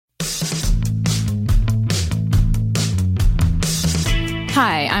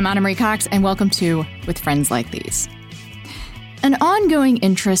Hi, I'm Anna Marie Cox, and welcome to With Friends Like These. An ongoing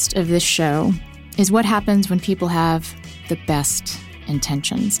interest of this show is what happens when people have the best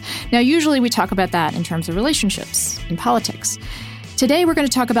intentions. Now, usually we talk about that in terms of relationships and politics. Today, we're going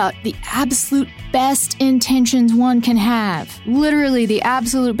to talk about the absolute best intentions one can have. Literally, the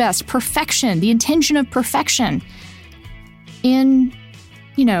absolute best. Perfection, the intention of perfection in,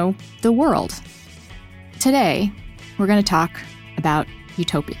 the world. Today, we're going to talk about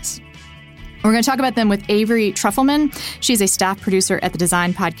utopias. We're going to talk about them with Avery Trufelman. She's a staff producer at the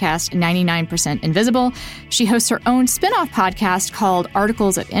design podcast 99% Invisible. She hosts her own spin-off podcast called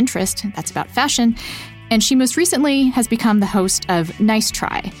Articles of Interest. That's about fashion. And she most recently has become the host of Nice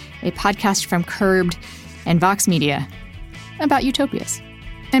Try, a podcast from Curbed and Vox Media about utopias.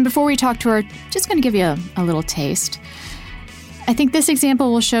 And before we talk to her, just going to give you a little taste. I think this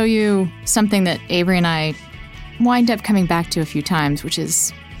example will show you something that Avery and I wind up coming back to a few times, which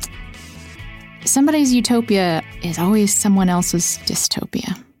is somebody's utopia is always someone else's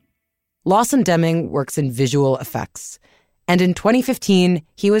dystopia. Lawson Deming works in visual effects. And in 2015,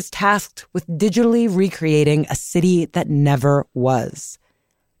 he was tasked with digitally recreating a city that never was.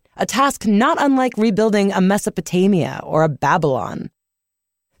 A task not unlike rebuilding a Mesopotamia or a Babylon.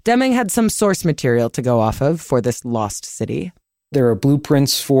 Deming had some source material to go off of for this lost city. There are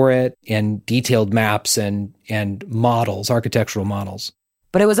blueprints for it and detailed maps and models, architectural models.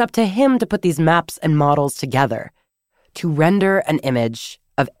 But it was up to him to put these maps and models together, to render an image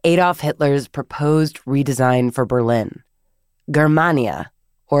of Adolf Hitler's proposed redesign for Berlin. Germania,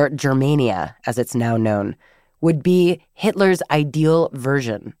 or Germania as it's now known, would be Hitler's ideal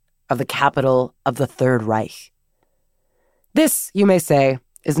version of the capital of the Third Reich. This, you may say,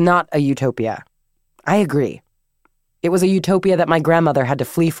 is not a utopia. I agree. It was a utopia that my grandmother had to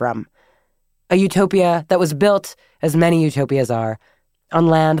flee from. A utopia that was built, as many utopias are, on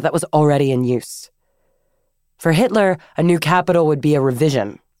land that was already in use. For Hitler, a new capital would be a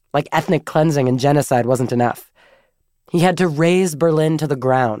revision, like ethnic cleansing and genocide wasn't enough. He had to raze Berlin to the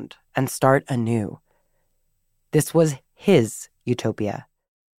ground and start anew. This was his utopia.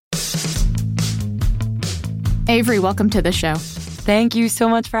 Avery, welcome to the show. Thank you so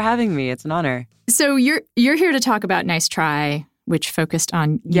much for having me. It's an honor. So you're here to talk about Nice Try, which focused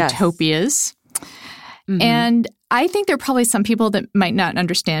on utopias. Mm-hmm. And I think there are probably some people that might not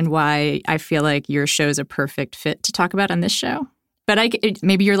understand why I feel like your show's a perfect fit to talk about on this show. But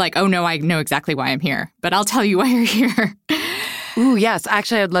maybe you're like, oh, no, I know exactly why I'm here. But I'll tell you why you're here. Ooh, yes.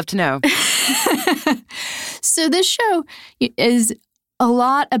 Actually, I'd love to know. So this show is a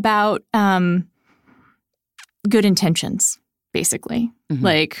lot about good intentions, basically. Mm-hmm.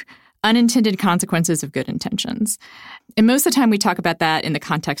 Like unintended consequences of good intentions. And most of the time we talk about that in the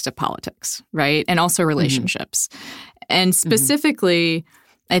context of politics, right? And also relationships. Mm-hmm. And specifically,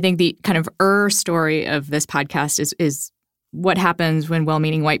 I think the kind of story of this podcast is what happens when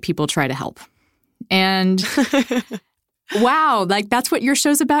well-meaning white people try to help. And wow, like that's what your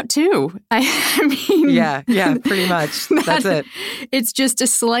show's about too. I mean, yeah, pretty much. That's it. It's just a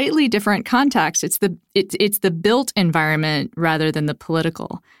slightly different context. It's the built environment rather than the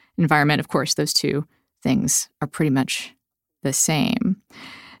political environment. Of course, those two things are pretty much the same.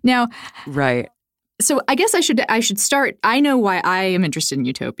 Now, right. So I guess I should start. I know why I am interested in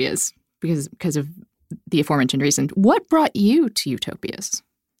utopias because of the aforementioned reason. What brought you to utopias?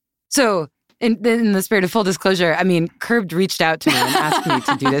 So in the spirit of full disclosure, I mean, Curbed reached out to me and asked me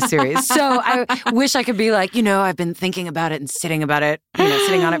to do this series. So I wish I could be like, I've been thinking about it and sitting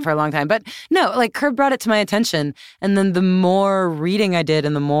on it for a long time. But no, like Curbed brought it to my attention. And then the more reading I did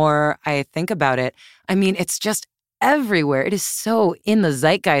and the more I think about it, I mean, it's just everywhere. It is so in the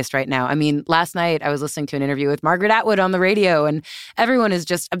zeitgeist right now. I mean, last night I was listening to an interview with Margaret Atwood on the radio, and everyone is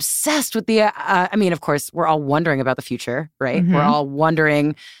just obsessed with the, of course, we're all wondering about the future, right? Mm-hmm. We're all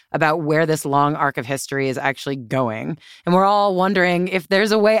wondering about where this long arc of history is actually going. And we're all wondering if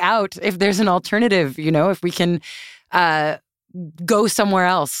there's a way out, if there's an alternative, if we can go somewhere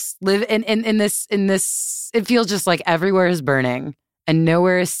else, live in this, it feels just like everywhere is burning and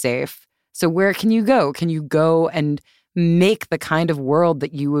nowhere is safe. So where can you go? Can you go and make the kind of world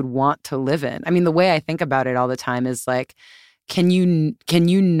that you would want to live in? I mean, the way I think about it all the time is like, can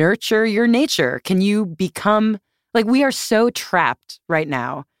you nurture your nature? Can you become, like, we are so trapped right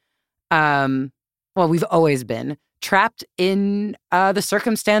now. We've always been trapped in the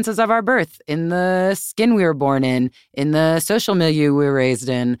circumstances of our birth, in the skin we were born in the social milieu we were raised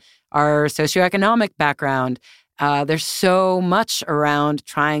in, our socioeconomic background. There's so much around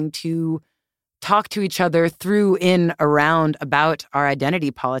trying to talk to each other through, in, around, about our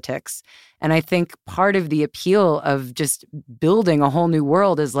identity politics. And I think part of the appeal of just building a whole new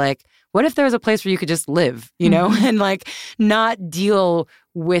world is like, what if there was a place where you could just live, you know, and like not deal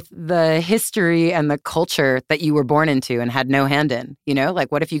with the history and the culture that you were born into and had no hand in, you know?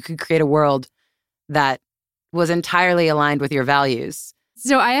 Like, what if you could create a world that was entirely aligned with your values?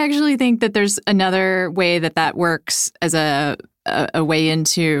 So I actually think that there's another way that works as a way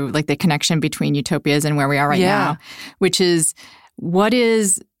into like the connection between utopias and where we are right now, which is, what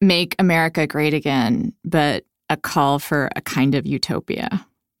is Make America Great Again, but a call for a kind of utopia?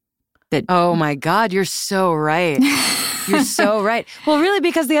 Oh my God, you're so right. You're so right. Well, really,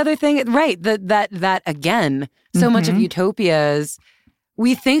 because the other thing, right, that again, so much of utopias,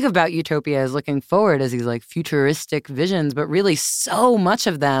 we think about utopia as looking forward as these like futuristic visions, but really so much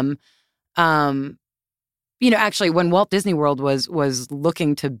of them, you know, actually when Walt Disney World was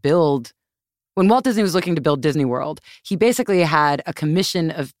looking to build, when Walt Disney was looking to build Disney World, he basically had a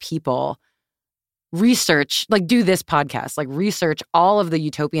commission of people research, like do this podcast, like research all of the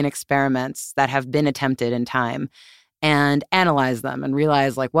utopian experiments that have been attempted in time and analyze them and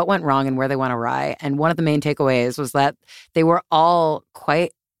realize like what went wrong and where they went awry. And one of the main takeaways was that they were all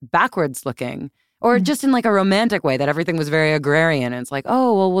quite backwards looking, or just in like a romantic way, that everything was very agrarian. And it's like,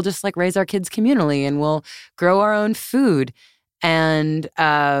 oh, well, we'll just like raise our kids communally and we'll grow our own food. And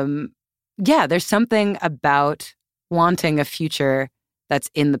yeah, there's something about wanting a future that's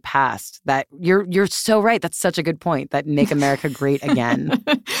in the past that you're so right. That's such a good point, that Make America Great Again.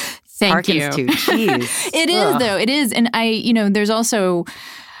 Thank you. To. Jeez. It is, though. It is. And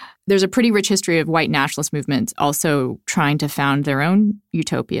there's a pretty rich history of white nationalist movements also trying to found their own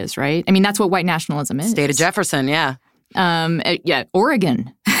utopias, right? I mean, that's what white nationalism is. State of Jefferson, yeah.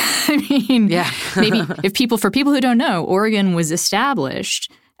 Oregon. I mean, maybe for people who don't know, Oregon was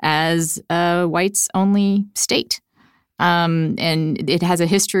established as a whites-only state. And it has a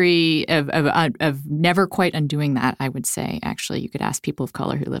history of never quite undoing that, I would say. Actually, you could ask people of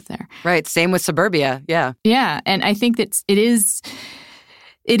color who live there. Right. Same with suburbia. Yeah. Yeah. And I think that it is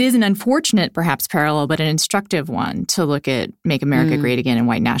an unfortunate, perhaps, parallel, but an instructive one to look at Make America Great Again and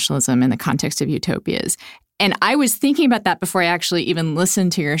white nationalism in the context of utopias. And I was thinking about that before I actually even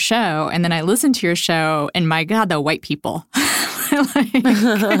listened to your show. And then I listened to your show, and my God, the white people.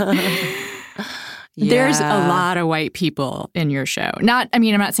 There's a lot of white people in your show. I'm not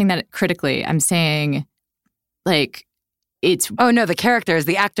saying that critically. I'm saying, like, it's... Oh, no, the characters,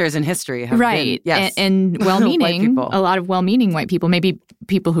 the actors in history have been, yes. And well-meaning, a lot of well-meaning white people, maybe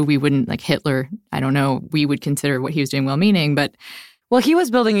people who we wouldn't, like Hitler, I don't know, we would consider what he was doing well-meaning, but... Well, he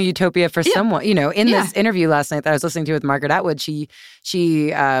was building a utopia for someone. You know, in this interview last night that I was listening to with Margaret Atwood, she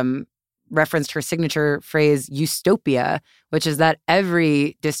referenced her signature phrase, eustopia, which is that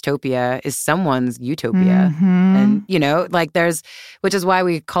every dystopia is someone's utopia. And, you know, like which is why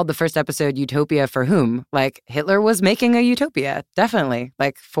we called the first episode Utopia for Whom? Like, Hitler was making a utopia, definitely,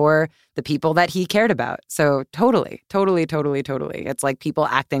 like for the people that he cared about. So totally. It's like people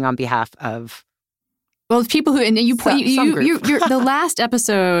acting on behalf of... Well, people who, and you're the last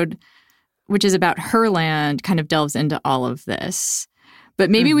episode, which is about Herland, kind of delves into all of this. But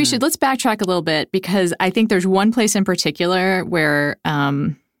maybe let's backtrack a little bit, because I think there's one place in particular where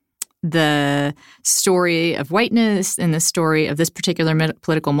the story of whiteness and the story of this particular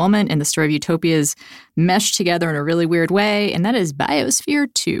political moment and the story of utopias mesh together in a really weird way, and that is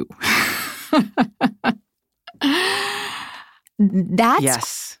Biosphere 2.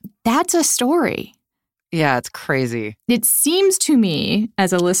 That's a story. Yeah, it's crazy. It seems to me,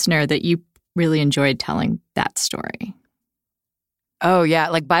 as a listener, that you really enjoyed telling that story. Oh, yeah.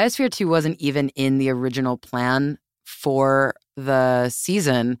 Like, Biosphere 2 wasn't even in the original plan for the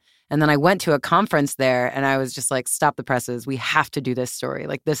season. And then I went to a conference there, and I was just like, stop the presses. We have to do this story.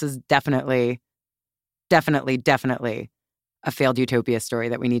 Like, this is definitely a failed utopia story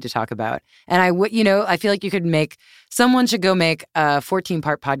that we need to talk about. And I feel like someone should go make a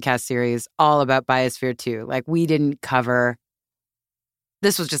 14-part podcast series all about Biosphere 2. Like, we didn't cover,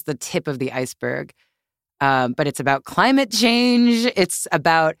 this was just the tip of the iceberg. But it's about climate change. It's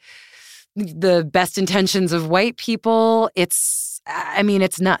about the best intentions of white people. It's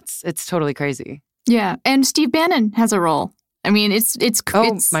nuts. It's totally crazy. Yeah. And Steve Bannon has a role. I mean, it's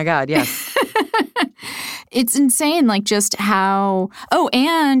my God, yes. It's insane, like, just how... Oh,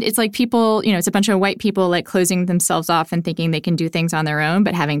 and it's like people, it's a bunch of white people, like, closing themselves off and thinking they can do things on their own,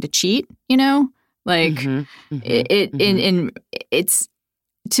 but having to cheat, Like, it's...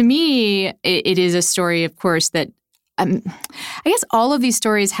 To me, it is a story, of course, that I guess all of these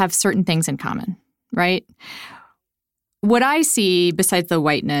stories have certain things in common, right? What I see, besides the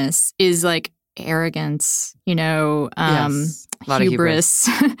whiteness, is like arrogance, Yes. A lot of hubris.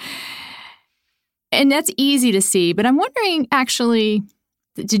 And that's easy to see. But I'm wondering, actually,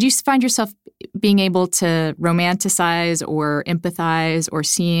 did you find yourself being able to romanticize or empathize or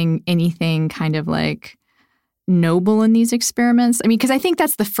seeing anything kind of like noble in these experiments? I mean, because I think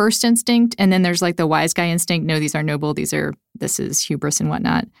that's the first instinct. And then there's like the wise guy instinct. No, these are noble. This is hubris and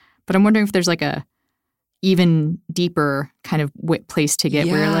whatnot. But I'm wondering if there's like a even deeper kind of place to get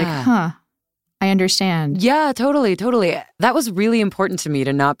where you're like, I understand. Yeah, totally. That was really important to me,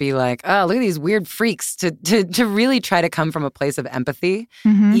 to not be like, oh, look at these weird freaks, to really try to come from a place of empathy,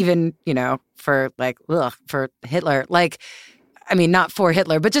 even, for for Hitler. Like, I mean, not for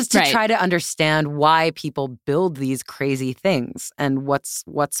Hitler, but just to try to understand why people build these crazy things and what's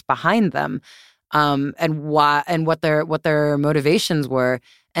behind them, and what their motivations were.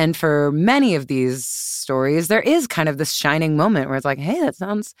 And for many of these stories, there is kind of this shining moment where it's like, hey, that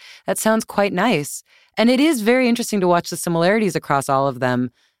sounds quite nice. And it is very interesting to watch the similarities across all of them,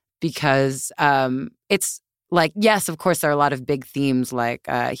 because it's like, yes, of course, there are a lot of big themes like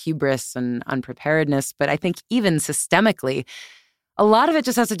hubris and unpreparedness, but I think even systemically, a lot of it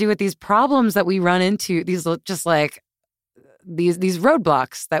just has to do with these problems that we run into, these roadblocks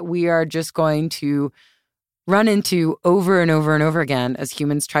that we are just going to run into over and over and over again as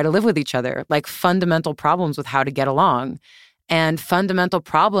humans try to live with each other, like fundamental problems with how to get along. And fundamental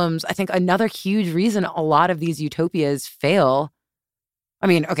problems, I think another huge reason a lot of these utopias fail. I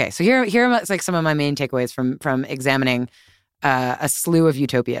mean, okay, so here are like some of my main takeaways from examining a slew of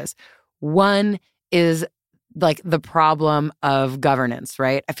utopias. One is like the problem of governance,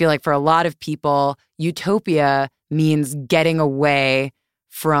 right? I feel like for a lot of people, utopia means getting away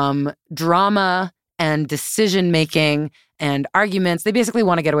from drama and decision-making and arguments. They basically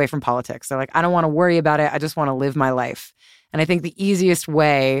want to get away from politics. They're like, I don't want to worry about it. I just want to live my life. And I think the easiest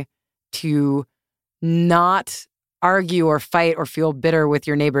way to not argue or fight or feel bitter with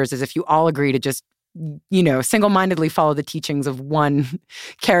your neighbors is if you all agree to just, single-mindedly follow the teachings of one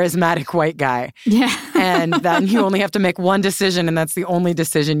charismatic white guy. Yeah. And then you only have to make one decision, and that's the only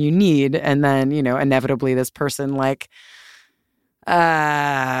decision you need. And then, inevitably this person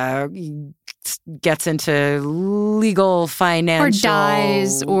gets into legal, financial, or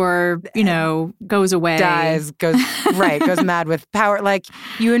dies, or goes away, goes mad with power. Like,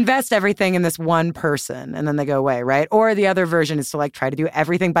 you invest everything in this one person, and then they go away, right? Or the other version is to try to do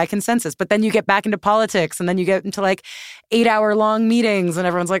everything by consensus, but then you get back into politics, and then you get into 8-hour-long meetings, and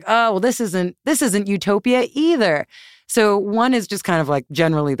everyone's like, oh, well, this isn't utopia either. So one is just kind of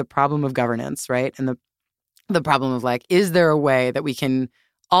generally the problem of governance, right? And the problem of is there a way that we can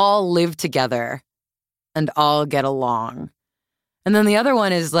all live together and all get along? And then the other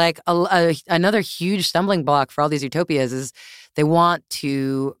one is another huge stumbling block for all these utopias is they want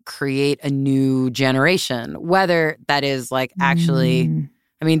to create a new generation, whether that is actually,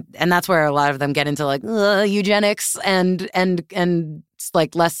 I mean, and that's where a lot of them get into eugenics and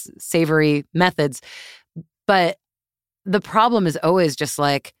less savory methods. But the problem is always just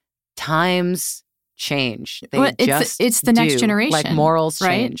times change. It's the next generation. Morals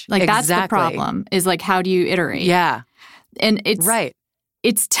change. Right? That's the problem, is how do you iterate? Yeah. And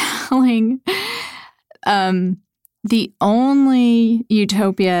it's telling the only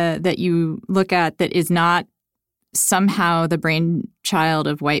utopia that you look at that is not somehow the brainchild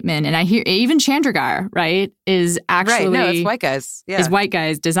of white men, and I hear even Chandragar, right, is actually no, it's white guys. Yeah. Is white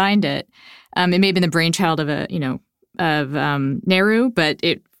guys designed it. It may have been the brainchild of Nehru, but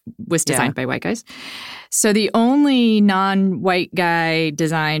it was designed by white guys. So the only non-white guy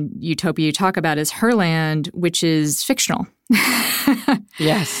designed utopia you talk about is Herland, which is fictional.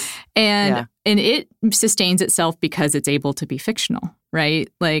 Yes. And it sustains itself because it's able to be fictional, right?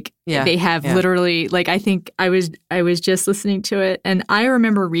 They have literally, I think I was just listening to it, and I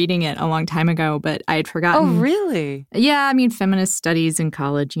remember reading it a long time ago, but I had forgotten. Oh, really? Yeah, I mean, feminist studies in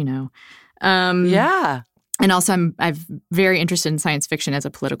college, Yeah. And also, I'm very interested in science fiction as a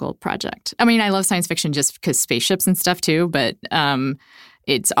political project. I mean, I love science fiction just because spaceships and stuff too, but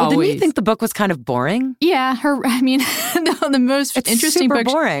it's always... Didn't you think the book was kind of boring? Yeah. The most interesting book... It's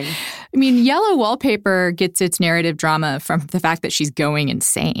super boring. I mean, Yellow Wallpaper gets its narrative drama from the fact that she's going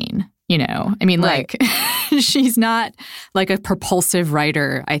insane. I mean, she's not a propulsive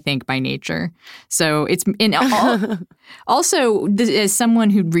writer, I think, by nature. So it's also, as someone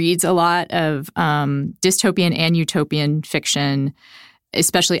who reads a lot of dystopian and utopian fiction,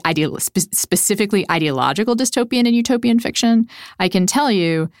 especially specifically ideological dystopian and utopian fiction, I can tell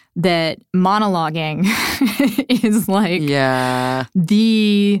you that monologuing is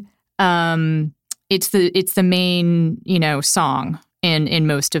it's the main, song in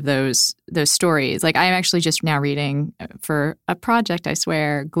most of those stories. Like I'm actually just now reading for a project, I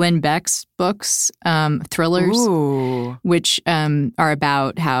swear, Glenn Beck's books, thrillers, Ooh. which are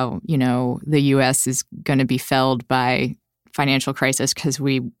about how, the U.S. is going to be felled by financial crisis because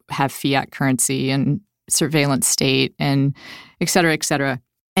we have fiat currency and surveillance state and et cetera, et cetera.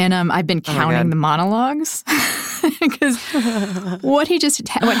 And I've been counting the monologues because what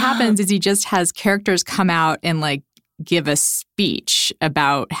happens is he just has characters come out and like give a speech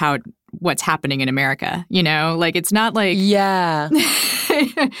about what's happening in America. Like it's not like and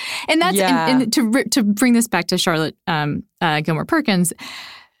that's and to bring this back to Charlotte Gilmore Perkins.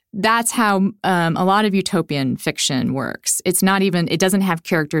 That's how a lot of utopian fiction works. It doesn't have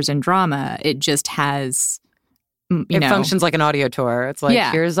characters and drama. It just has. It functions like an audio tour. It's like,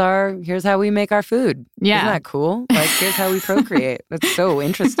 here's how we make our food. Yeah. Isn't that cool? Like, here's how we procreate. That's so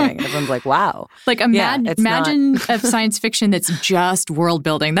interesting. And everyone's like, wow. Like, imagine a science fiction that's just world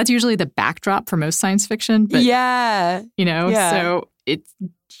building. That's usually the backdrop for most science fiction. But, so it's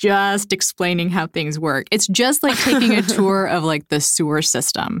just explaining how things work. It's just like taking a tour of like the sewer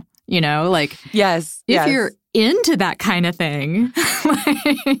system, like. Yes. If you're into that kind of thing,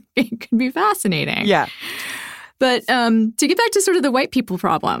 it can be fascinating. Yeah. But to get back to sort of the white people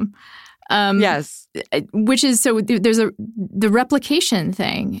problem, yes, which is the replication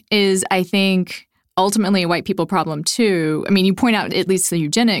thing is, I think, ultimately a white people problem too. I mean, you point out at least the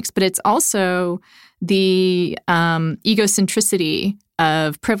eugenics, but it's also the egocentricity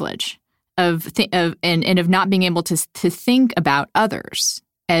of privilege, of not being able to think about others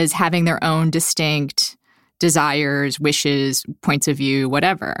as having their own distinct desires, wishes, points of view,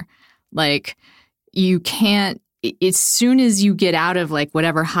 whatever. Like you can't. As soon as you get out of like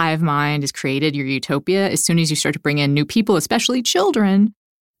whatever hive mind is created, your utopia, as soon as you start to bring in new people, especially children,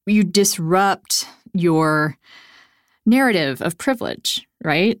 you disrupt your narrative of privilege,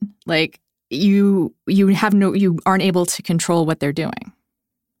 right? Like you aren't able to control what they're doing.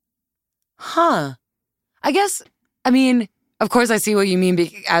 Huh. I mean, of course I see what you mean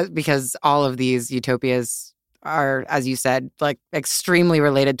because all of these utopias are, as you said, like extremely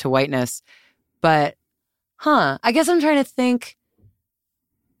related to whiteness. But I guess I'm trying to think.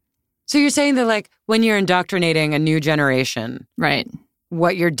 So you're saying that like when you're indoctrinating a new generation, right?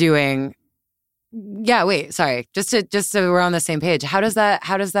 What you're doing. Yeah, wait, sorry. Just so we're on the same page. How does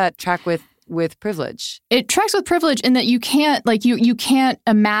that track with privilege? It tracks with privilege in that you can't you can't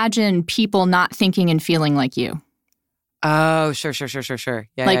imagine people not thinking and feeling like you. Oh, sure.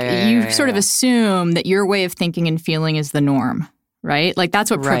 Yeah, you sort of assume that your way of thinking and feeling is the norm. Right? Like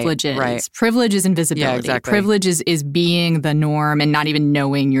that's what privilege is. Right. Privilege is invisibility. Yeah, exactly. Privilege is being the norm and not even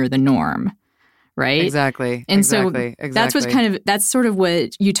knowing you're the norm. Right? Exactly. And so that's sort of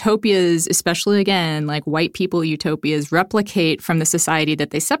what utopias, especially again, like white people utopias replicate from the society that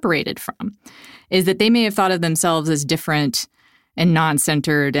they separated from, is that they may have thought of themselves as different and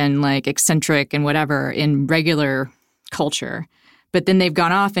non-centered and like eccentric and whatever in regular culture. But then they've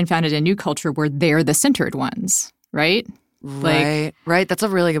gone off and founded a new culture where they're the centered ones. Right? Right. That's a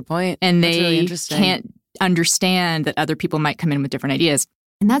really good point. And they can't understand that other people might come in with different ideas.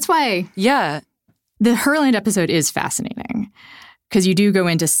 And that's why the Herland episode is fascinating because you do go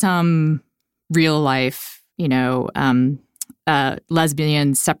into some real life,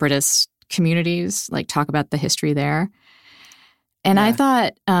 lesbian separatist communities, like talk about the history there. And I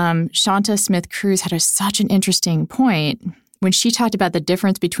thought Shanta Smith-Cruz had such an interesting point when she talked about the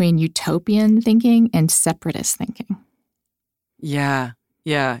difference between utopian thinking and separatist thinking. Yeah,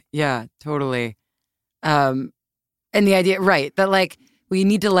 totally. And the idea, right, that like we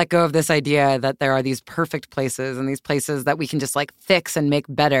need to let go of this idea that there are these perfect places and these places that we can just like fix and make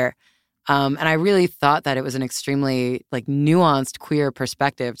better. And I really thought that it was an extremely like nuanced queer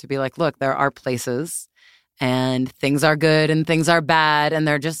perspective to be like, look, there are places and things are good and things are bad and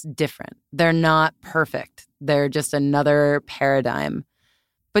they're just different. They're not perfect. They're just another paradigm.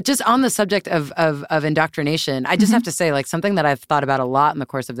 But just on the subject of indoctrination, I just have to say, like, something that I've thought about a lot in the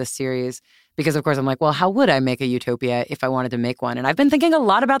course of this series, because, of course, I'm like, well, how would I make a utopia if I wanted to make one? And I've been thinking a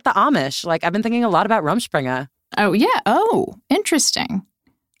lot about the Amish. Like, I've been thinking a lot about Rumspringa. Oh, yeah. Oh, interesting.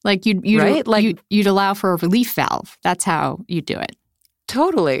 Like, you'd allow for a relief valve. That's how you do it.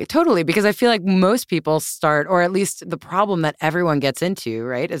 Totally. Because I feel like most people start, or at least the problem that everyone gets into,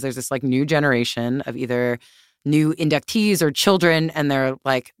 right, is there's this, like, new generation of either new inductees or children, and they're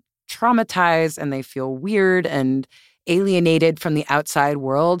like traumatized and they feel weird and alienated from the outside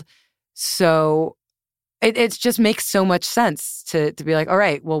world. So it just makes so much sense to be like, all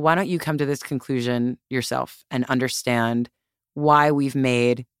right, well, why don't you come to this conclusion yourself and understand why we've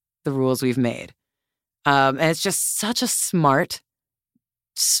made the rules we've made? And it's just such a smart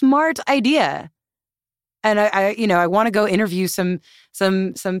smart idea. And I want to go interview some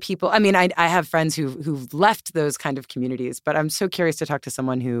people. I mean, I have friends who've left those kind of communities, but I'm so curious to talk to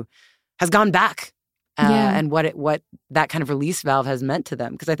someone who has gone back and what that kind of release valve has meant to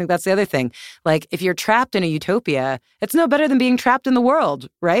them. Because I think that's the other thing. Like, if you're trapped in a utopia, it's no better than being trapped in the world,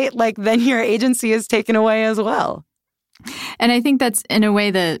 right? Like, then your agency is taken away as well. And I think that's, in a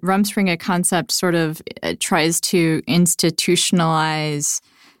way, the Rumspringa concept sort of tries to institutionalize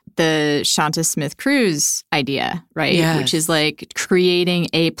the Shanta Smith-Cruz idea, right? Yes. Which is like creating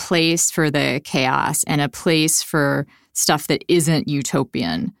a place for the chaos and a place for stuff that isn't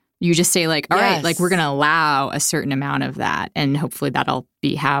utopian. You just say like, all right, like we're going to allow a certain amount of that. And hopefully that'll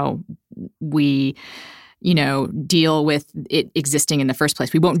be how we, deal with it existing in the first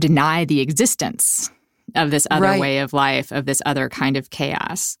place. We won't deny the existence of this other way of life, of this other kind of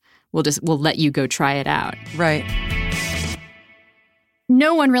chaos. We'll let you go try it out. Right.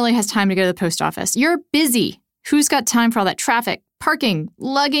 No one really has time to go to the post office. You're busy. Who's got time for all that traffic, parking,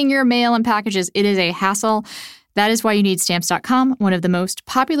 lugging your mail and packages? It is a hassle. That is why you need Stamps.com, one of the most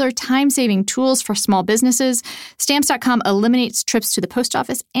popular time-saving tools for small businesses. Stamps.com eliminates trips to the post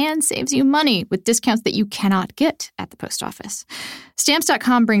office and saves you money with discounts that you cannot get at the post office.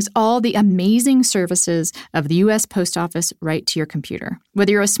 Stamps.com brings all the amazing services of the U.S. Post Office right to your computer.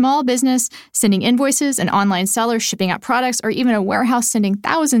 Whether you're a small business sending invoices, an online seller shipping out products, or even a warehouse sending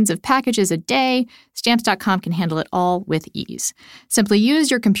thousands of packages a day, Stamps.com can handle it all with ease. Simply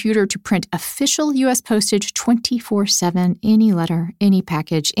use your computer to print official U.S. postage 24/7, any letter, any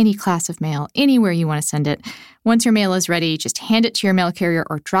package, any class of mail, anywhere you want to send it. Once your mail is ready, just hand it to your mail carrier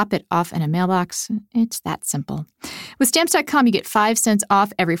or drop it off in a mailbox. It's that simple. With Stamps.com, you get 5 cents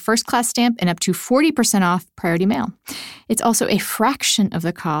off every first-class stamp and up to 40% off priority mail. It's also a fraction of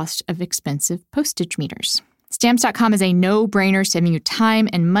the cost of expensive postage meters. Stamps.com is a no-brainer, saving you time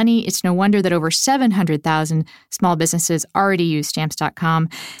and money. It's no wonder that over 700,000 small businesses already use Stamps.com.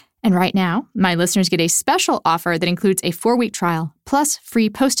 And right now, my listeners get a special offer that includes a 4-week trial, plus free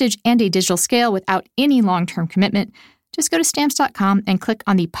postage and a digital scale without any long-term commitment. Just go to Stamps.com and click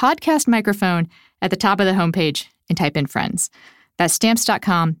on the podcast microphone at the top of the homepage and type in friends. That's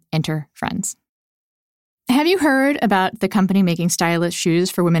Stamps.com, enter friends. Have you heard about the company making stylish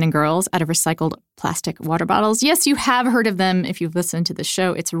shoes for women and girls out of recycled plastic water bottles? Yes, you have heard of them if you've listened to the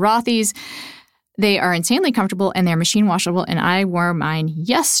show. It's Rothy's. They are insanely comfortable and they're machine washable, and I wore mine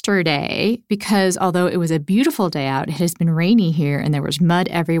yesterday because although it was a beautiful day out, it has been rainy here and there was mud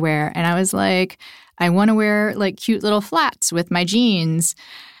everywhere. And I was like, I want to wear like cute little flats with my jeans,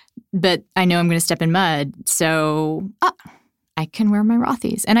 but I know I'm going to step in mud. So I can wear my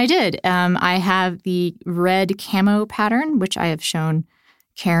Rothy's. And I did. I have the red camo pattern, which I have shown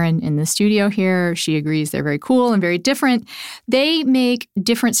Karen in the studio here. She agrees they're very cool and very different. They make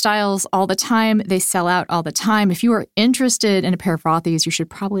different styles all the time. They sell out all the time. If you are interested in a pair of Rothy's, you should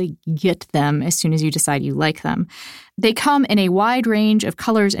probably get them as soon as you decide you like them. They come in a wide range of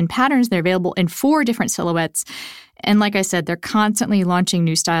colors and patterns. They're available in 4 different silhouettes. And like I said, they're constantly launching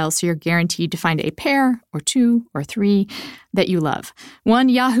new styles, so you're guaranteed to find a pair or 2 or 3 that you love. One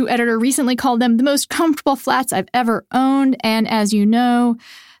Yahoo editor recently called them the most comfortable flats I've ever owned. And as you know,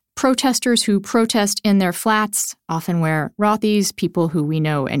 protesters who protest in their flats often wear Rothy's. People who we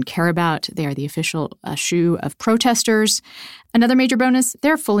know and care about, they are the official shoe of protesters. Another major bonus,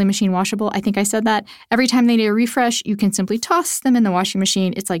 they're fully machine washable. I think I said that. Every time they need a refresh, you can simply toss them in the washing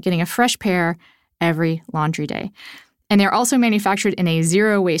machine. It's like getting a fresh pair every laundry day. And they're also manufactured in a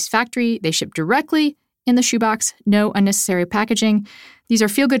zero-waste factory. They ship directly in the shoebox, no unnecessary packaging. These are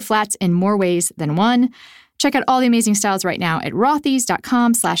feel-good flats in more ways than one. Check out all the amazing styles right now at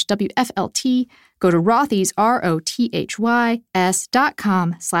rothys.com/WFLT. Go to Rothys,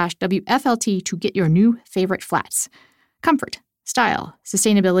 ROTHYS.com/WFLT to get your new favorite flats. Comfort, style,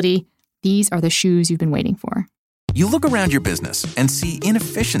 sustainability. These are the shoes you've been waiting for. You look around your business and see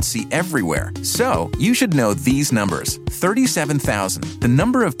inefficiency everywhere. So you should know these numbers. 37,000, the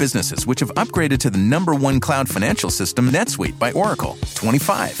number of businesses which have upgraded to the #1 cloud financial system, NetSuite by Oracle.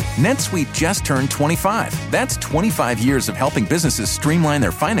 25, NetSuite just turned 25. That's 25 years of helping businesses streamline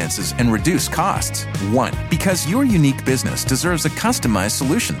their finances and reduce costs. 1, because your unique business deserves a customized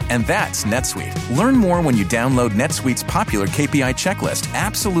solution, and that's NetSuite. Learn more when you download NetSuite's popular KPI checklist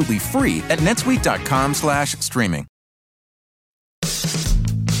absolutely free at netsuite.com/streaming.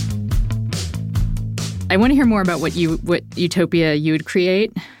 I want to hear more about what utopia you would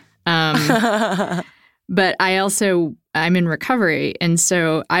create. But I'm in recovery. And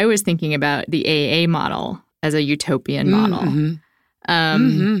so I was thinking about the AA model as a utopian model.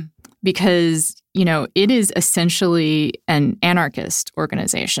 Because it is essentially an anarchist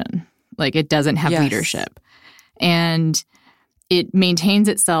organization. Like, it doesn't have leadership. And it maintains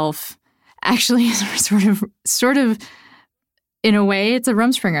itself, actually, sort of, in a way, it's a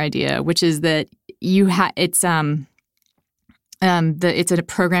Rumspringa idea, which is that it's a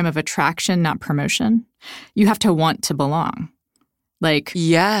program of attraction, not promotion. You have to want to belong. Like,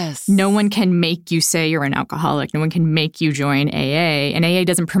 yes, no one can make you say you're an alcoholic. No one can make you join AA. And AA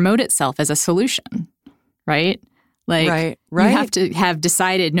doesn't promote itself as a solution, right? Like, right. You have to have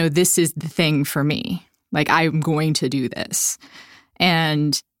decided, no, this is the thing for me. Like, I'm going to do this.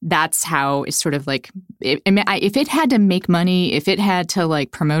 And that's how it's sort of like, if it had to make money, if it had to like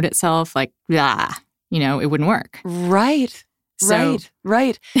promote itself, like, it wouldn't work. Right. So,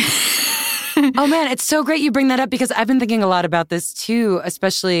 Right. Oh, man, it's so great you bring that up, because I've been thinking a lot about this, too,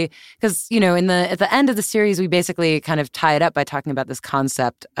 especially because, at the end of the series, we basically kind of tie it up by talking about this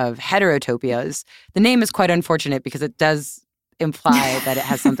concept of heterotopias. The name is quite unfortunate because it does imply that it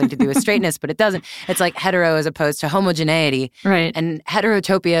has something to do with straightness, but it doesn't. It's like hetero as opposed to homogeneity. Right. And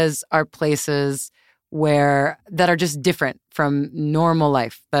heterotopias are places that are just different from normal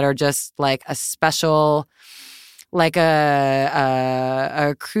life, that are just like a special, like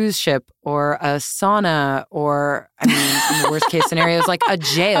a cruise ship or a sauna, or, in the worst case scenarios, like a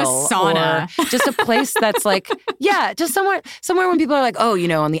jail. A sauna. Or just a place that's like, just somewhere when people are like,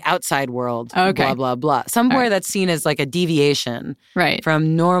 on the outside world, blah, blah, blah. Somewhere that's seen as like a deviation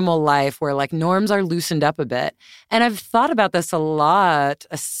from normal life, where like norms are loosened up a bit. And I've thought about this a lot,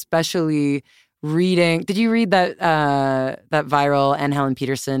 especially reading. Did you read that viral Anne Helen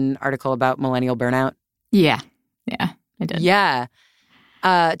Peterson article about millennial burnout? Yeah, I did. Yeah.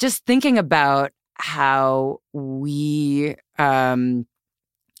 Just thinking about how we, now,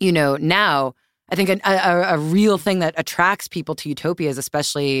 I think a real thing that attracts people to utopias,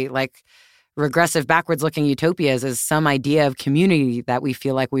 especially like regressive, backwards-looking utopias, is some idea of community that we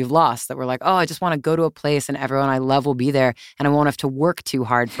feel like we've lost, that we're like, I just want to go to a place and everyone I love will be there and I won't have to work too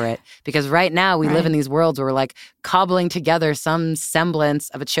hard for it. Because right now we live in these worlds where we're like cobbling together some semblance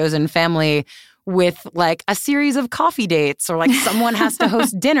of a chosen family with like a series of coffee dates, or like someone has to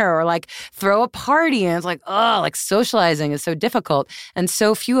host dinner or like throw a party. And it's like, like socializing is so difficult. And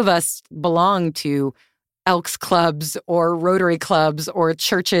so few of us belong to Elks clubs or Rotary clubs or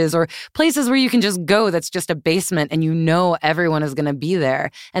churches or places where you can just go that's just a basement and everyone is going to be there.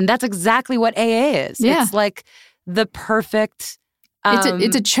 And that's exactly what AA is. Yeah. It's like the perfect...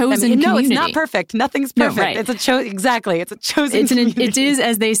 It's a chosen community. No, it's not perfect. Nothing's perfect. No, right. It's a chosen community. It is,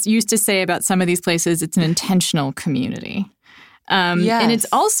 as they used to say about some of these places, it's an intentional community. And it's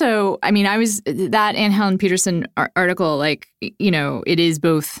also, that Anne Helen Peterson article, like, it is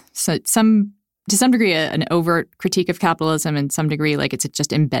both to some degree an overt critique of capitalism, and some degree like it's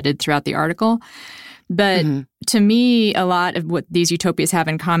just embedded throughout the article. But to me, a lot of what these utopias have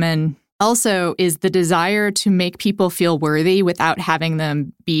in common also is the desire to make people feel worthy without having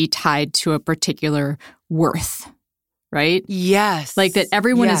them be tied to a particular worth, right? Yes. Like that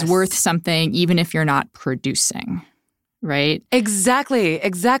everyone is worth something even if you're not producing, right? Exactly.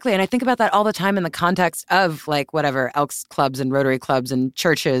 And I think about that all the time in the context of like whatever, Elks clubs and Rotary clubs and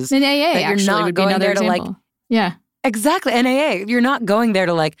churches. And AA actually would be another example. Yeah. Exactly. And AA, you're not going there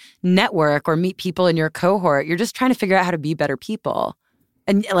to like network or meet people in your cohort. You're just trying to figure out how to be better people.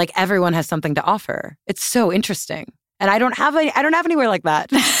 And like everyone has something to offer. It's so interesting. And I don't have anywhere like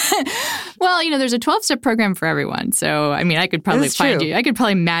that. Well, there's a 12-step program for everyone. So, I could probably I could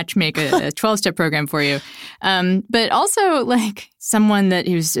probably matchmake a 12-step program for you. But also, like, someone that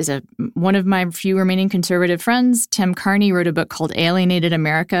is one of my few remaining conservative friends, Tim Carney, wrote a book called Alienated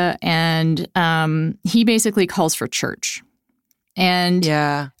America. And he basically calls for church. And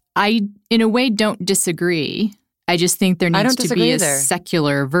I, in a way, don't disagree. I just think there needs to be a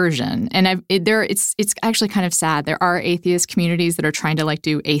secular version. And it's actually kind of sad. There are atheist communities that are trying to like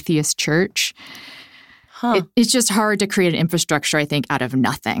do atheist church. It's just hard to create an infrastructure, I think, out of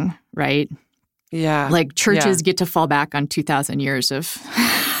nothing, right? Yeah. Like churches get to fall back on 2,000 years of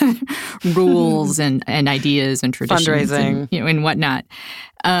rules and ideas and traditions. Fundraising. And whatnot.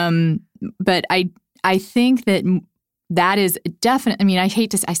 But I think that is definitely,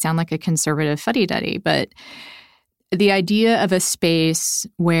 I sound like a conservative fuddy-duddy, but the idea of a space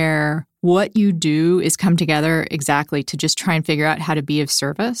where what you do is come together exactly to just try and figure out how to be of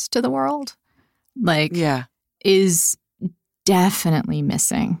service to the world, is definitely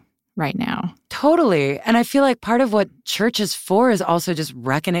missing right now. Totally. And I feel like part of what church is for is also just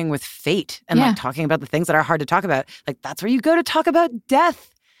reckoning with fate and like talking about the things that are hard to talk about. Like that's where you go to talk about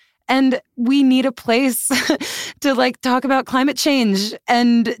death And we need a place to like talk about climate change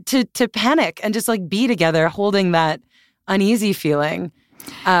and to panic and just like be together, holding that uneasy feeling,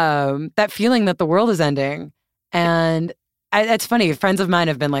 that feeling that the world is ending. And it's funny. Friends of mine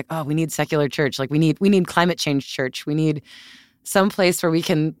have been like, "Oh, we need secular church. Like we need climate change church. We need some place where we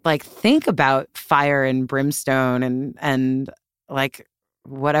can like think about fire and brimstone and like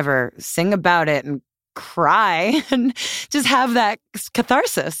whatever, sing about it and cry and just have that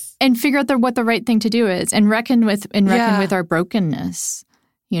catharsis and figure out what the right thing to do is, and reckon with our brokenness,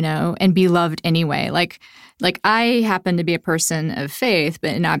 you know, and be loved anyway. Like I happen to be a person of faith,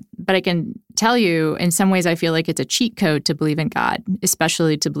 but I can tell you in some ways I feel like it's a cheat code to believe in God,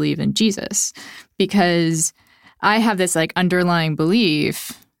 especially to believe in Jesus, because I have this like underlying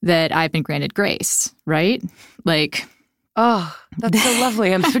belief that I've been granted grace, right? Like, oh, that's so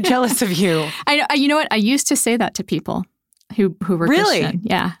lovely. I'm so jealous of you. You know what? I used to say that to people who were really Christian.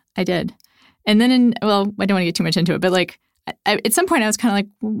 Yeah, I did. And then I don't want to get too much into it, but like at some point I was kind of like,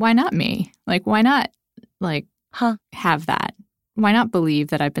 well, why not me? Like, why not like have that? Why not believe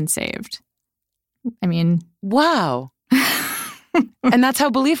that I've been saved? I mean, wow. And that's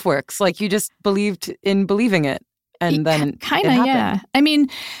how belief works. Like you just believed in believing it. And then kind of, yeah. I mean,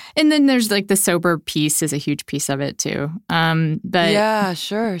 and then there's like the sober piece is a huge piece of it too. But yeah,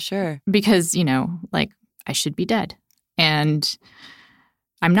 sure. Because, you know, like I should be dead and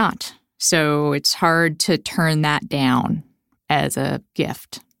I'm not. So it's hard to turn that down as a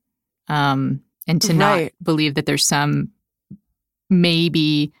gift. And to not believe that there's some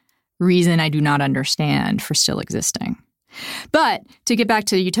maybe reason I do not understand for still existing. But to get back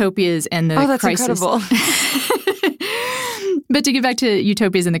to utopias and the that's crisis. Incredible. But to get back to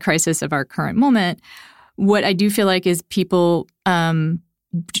utopias and the crisis of our current moment, what I do feel like is people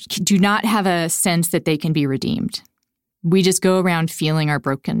do not have a sense that they can be redeemed. We just go around feeling our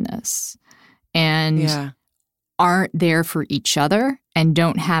brokenness and aren't there for each other and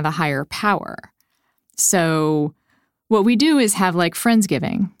don't have a higher power. So what we do is have like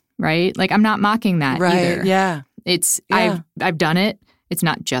Friendsgiving, right? Like I'm not mocking that either. Yeah. I've done it. It's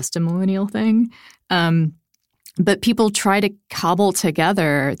not just a millennial thing. But people try to cobble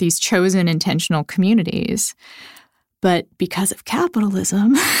together these chosen intentional communities. But because of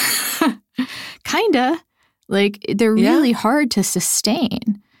capitalism, kinda, like they're really hard to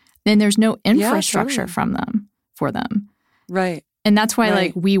sustain. Then there's no infrastructure for them. Right. And that's why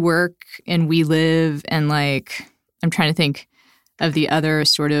like we work and we live and like I'm trying to think of the other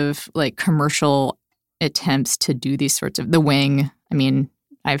sort of like commercial attempts to do these sorts of The Wing. I mean,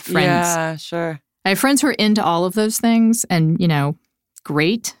 I have friends. Yeah, sure. I have friends who are into all of those things and, you know,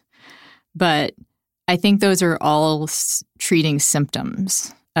 great. But I think those are all treating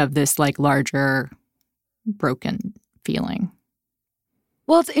symptoms of this like larger broken feeling.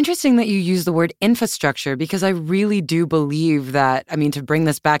 Well, it's interesting that you use the word infrastructure because I really do believe that, I mean, to bring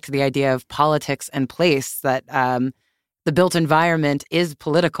this back to the idea of politics and place, that the built environment is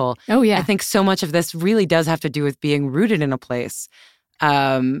political. Oh, yeah. I think so much of this really does have to do with being rooted in a place.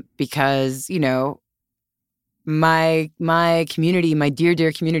 Because, you know, my community, my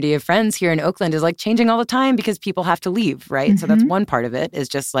dear community of friends here in Oakland is like changing all the time because people have to leave, right? Mm-hmm. So that's one part of it is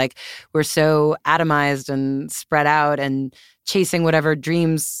just like we're so atomized and spread out and chasing whatever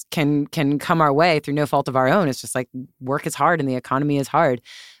dreams can come our way through no fault of our own. It's just like work is hard and the economy is hard.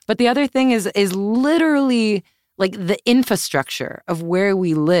 But the other thing is literally like the infrastructure of where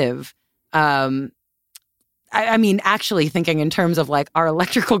we live. I mean, actually thinking in terms of like our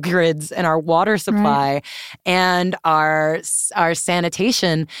electrical grids and our water supply and our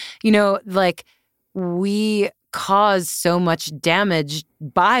sanitation, you know, like we cause so much damage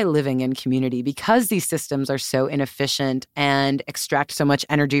by living in community because these systems are so inefficient and extract so much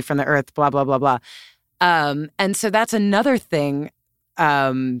energy from the earth, blah, blah, blah, blah. And so that's another thing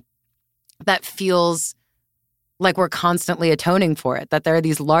that feels like we're constantly atoning for it, that there are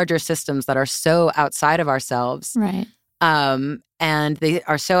these larger systems that are so outside of ourselves. Right. And they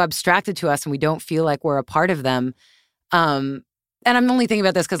are so abstracted to us and we don't feel like we're a part of them. And I'm only thinking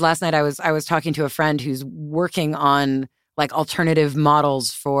about this because last night I was talking to a friend who's working on like alternative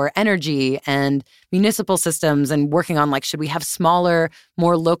models for energy and municipal systems and working on like, should we have smaller,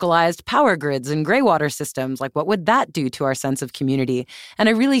 more localized power grids and gray water systems? Like, what would that do to our sense of community? And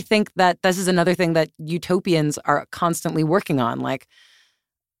I really think that this is another thing that utopians are constantly working on. Like,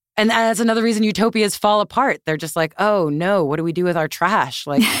 and that's another reason utopias fall apart. They're just like, oh no, what do we do with our trash?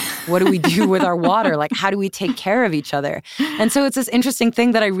 Like, what do we do with our water? Like, how do we take care of each other? And so it's this interesting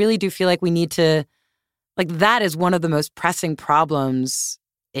thing that I really do feel like we need to, like, that is one of the most pressing problems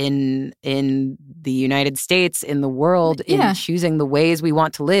in the United States, in the world, in choosing the ways we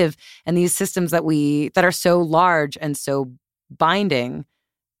want to live, and these systems that are so large and so binding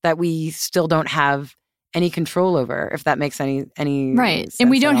that we still don't have any control over, if that makes any right. sense And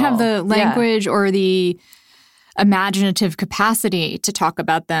we don't have all. the language or the imaginative capacity to talk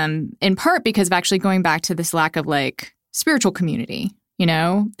about them, in part because of actually going back to this lack of like spiritual community. You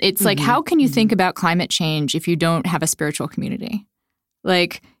know, it's like, how can you think about climate change if you don't have a spiritual community?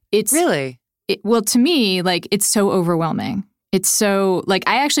 Like, it's really, well, to me, like, it's so overwhelming. It's so, like,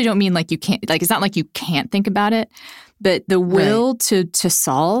 I actually don't mean like you can't, like, it's not like you can't think about it, but the will to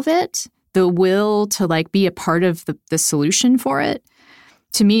solve it, the will to like be a part of the solution for it,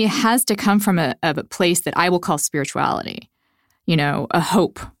 to me, has to come from a place that I will call spirituality, you know, a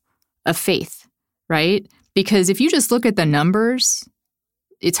hope, a faith, right? Because if you just look at the numbers,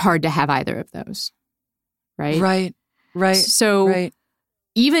 it's hard to have either of those, right? Right. So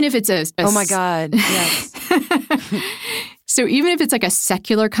even if it's a oh my God, yes. So even if it's like a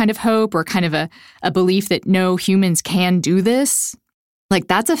secular kind of hope or kind of a belief that no, humans can do this, like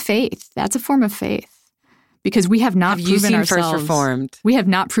that's a faith. That's a form of faith. Because we have not proven ourselves. First Reformed? We have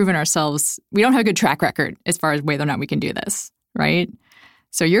not proven ourselves. We don't have a good track record as far as whether or not we can do this, right?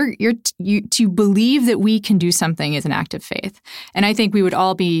 So you to believe that we can do something is an act of faith. And I think we would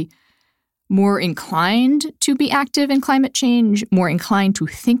all be more inclined to be active in climate change, more inclined to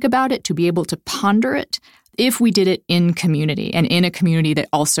think about it, to be able to ponder it, if we did it in community and in a community that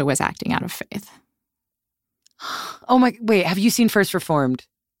also was acting out of faith. Oh my, wait, have you seen First Reformed?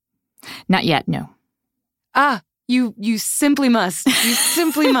 Not yet, no. You simply must. You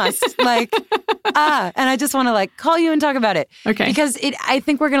simply must. Like, and I just want to like call you and talk about it. Okay. Because I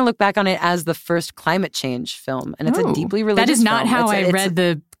think we're going to look back on it as the first climate change film. And it's a deeply religious film. That is not film. how I read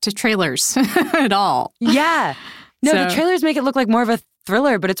the trailers at all. Yeah. No, the trailers make it look like more of a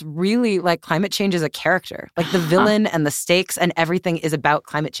thriller, but it's really like climate change is a character. Like the villain and the stakes and everything is about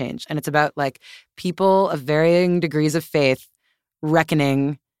climate change. And it's about like people of varying degrees of faith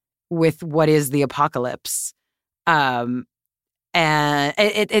reckoning with what is the apocalypse. And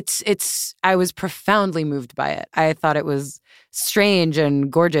it's I was profoundly moved by it. I thought it was strange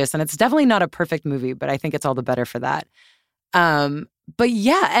and gorgeous, and it's definitely not a perfect movie, but I think it's all the better for that. But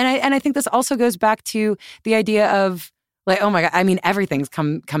yeah, and I think this also goes back to the idea of like, oh my God, I mean, everything's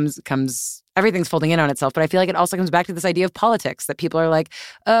everything's folding in on itself, but I feel like it also comes back to this idea of politics, that people are like,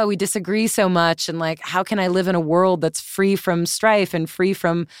 oh, we disagree so much, and like, how can I live in a world that's free from strife and free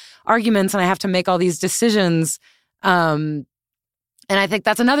from arguments, and I have to make all these decisions. And I think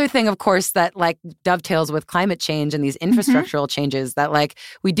that's another thing, of course, that like dovetails with climate change and these infrastructural changes, that like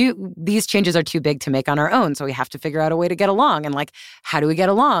these changes are too big to make on our own. So we have to figure out a way to get along. And like, how do we get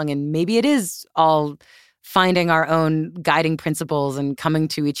along? And maybe it is all finding our own guiding principles and coming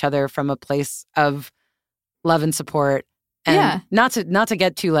to each other from a place of love and support. And not to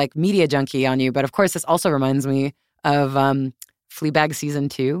get too like media junkie on you, but of course, this also reminds me of Fleabag season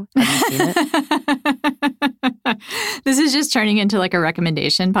 2. Have you seen it? This is just turning into like a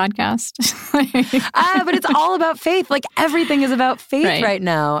recommendation podcast. But it's all about faith. Like everything is about faith right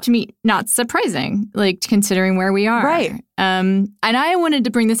now. To me, not surprising, like considering where we are. Right. And I wanted to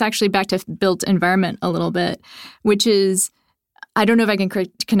bring this actually back to built environment a little bit, which is, I don't know if I can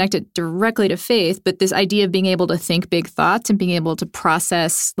connect it directly to faith, but this idea of being able to think big thoughts and being able to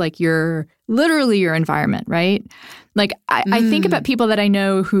process like literally your environment, right? Like I think about people that I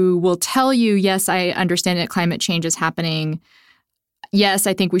know who will tell you, yes, I understand that climate change is happening. Yes,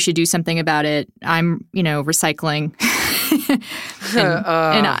 I think we should do something about it. I'm, recycling.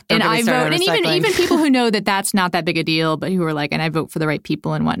 and I vote. And even people who know that that's not that big a deal, but who are like, and I vote for the right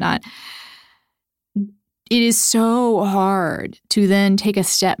people and whatnot. It is so hard to then take a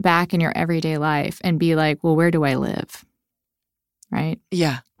step back in your everyday life and be like, well, where do I live? Right?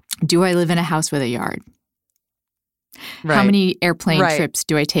 Yeah. Do I live in a house with a yard? Right. How many airplane trips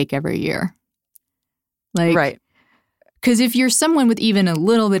do I take every year? Like, right. Because if you're someone with even a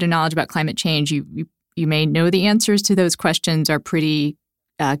little bit of knowledge about climate change, you may know the answers to those questions are pretty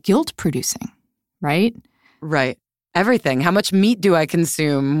guilt-producing, right? Right. Everything. How much meat do I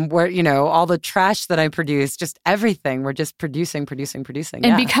consume? Where, all the trash that I produce, just everything. We're just producing.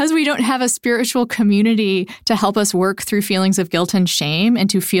 And because we don't have a spiritual community to help us work through feelings of guilt and shame and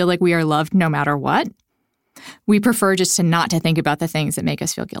to feel like we are loved no matter what, we prefer just not to think about the things that make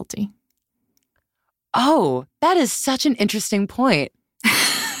us feel guilty. Oh, that is such an interesting point.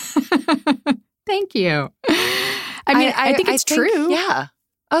 Thank you. I think it's true. Yeah.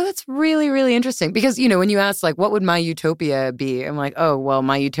 Oh, that's really, really interesting. Because, when you ask, like, what would my utopia be? I'm like, oh, well,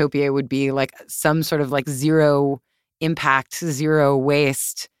 my utopia would be, like, some sort of, like, zero impact, zero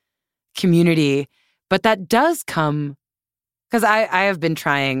waste community. But that does come because I have been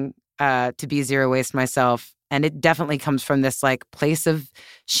trying to be zero waste myself. And it definitely comes from this like place of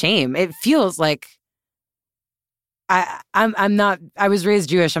shame. It feels like I'm not, I was raised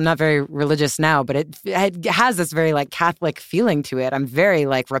Jewish. I'm not very religious now, but it has this very like Catholic feeling to it. I'm very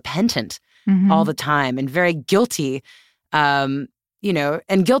like repentant all the time and very guilty, and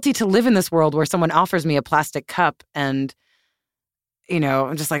guilty to live in this world where someone offers me a plastic cup and,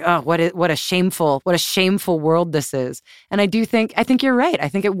 I'm just like, oh, what a shameful world this is. And I think you're right. I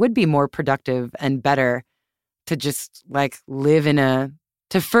think it would be more productive and better to just like to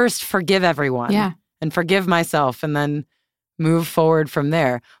first forgive everyone. Yeah. And forgive myself and then move forward from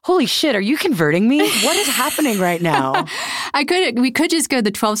there. Holy shit, are you converting me? What is happening right now? We could just go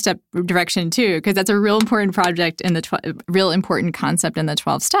the 12-step direction too, because that's a real important project in the real important concept in the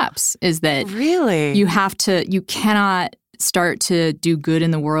 12 steps is that really you cannot start to do good in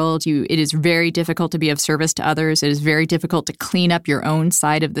the world. It is very difficult to be of service to others. It is very difficult to clean up your own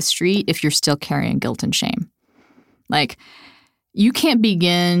side of the street if you're still carrying guilt and shame. Like, you can't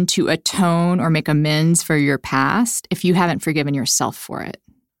begin to atone or make amends for your past if you haven't forgiven yourself for it.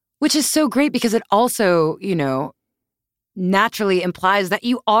 Which is so great because it also, naturally implies that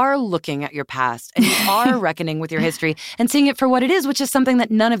you are looking at your past and you are reckoning with your history and seeing it for what it is, which is something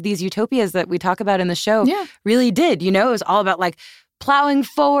that none of these utopias that we talk about in the show really did. It was all about like plowing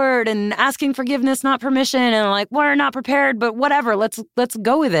forward and asking forgiveness, not permission, and like, we're not prepared, but whatever, let's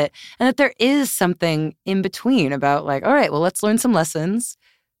go with it. And that there is something in between about like, all right, well, let's learn some lessons.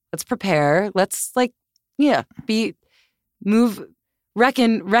 Let's prepare. Let's like,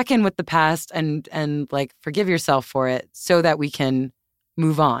 reckon with the past and like forgive yourself for it so that we can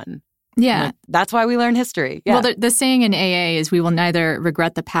move on. Yeah. Like, that's why we learn history. Yeah. Well, the saying in AA is we will neither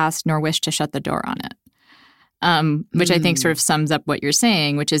regret the past nor wish to shut the door on it. Which I think sort of sums up what you're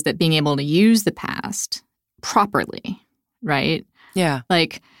saying, which is that being able to use the past properly, right? Yeah.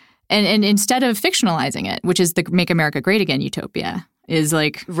 Like, and instead of fictionalizing it, which is the Make America Great Again utopia, is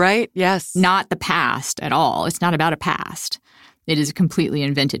like, right? Yes. Not the past at all. It's not about a past. It is a completely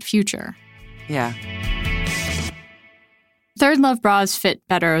invented future. Yeah. Third Love bras fit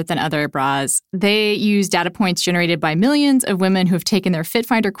better than other bras. They use data points generated by millions of women who have taken their Fit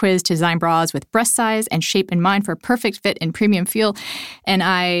Finder quiz to design bras with breast size and shape in mind for a perfect fit and premium feel. And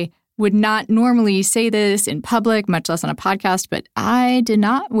I would not normally say this in public, much less on a podcast, but I did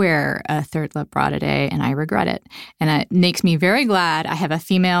not wear a Third Love bra today, and I regret it. And it makes me very glad I have a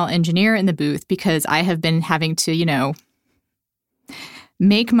female engineer in the booth because I have been having to,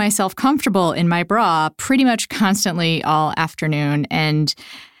 make myself comfortable in my bra pretty much constantly all afternoon. And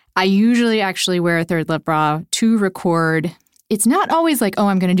I usually actually wear a Third Love bra to record. It's not always like, oh,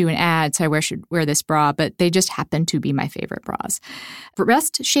 I'm going to do an ad, so I should wear this bra, but they just happen to be my favorite bras.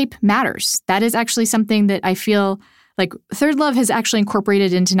 Breast shape matters. That is actually something that I feel like Third Love has actually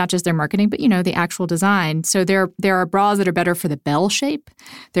incorporated into not just their marketing, but, the actual design. So there are bras that are better for the bell shape.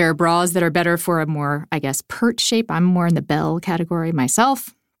 There are bras that are better for a more, I guess, pert shape. I'm more in the bell category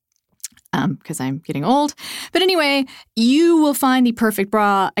myself because I'm getting old. But anyway, you will find the perfect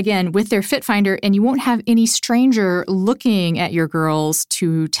bra, again, with their Fit Finder, and you won't have any stranger looking at your girls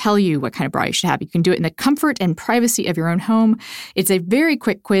to tell you what kind of bra you should have. You can do it in the comfort and privacy of your own home. It's a very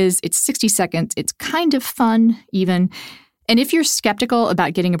quick quiz. It's 60 seconds. It's kind of fun, even. And if you're skeptical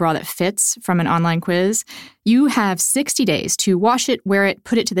about getting a bra that fits from an online quiz, you have 60 days to wash it, wear it,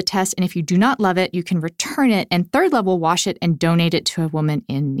 put it to the test, and if you do not love it, you can return it, and Third Love will wash it and donate it to a woman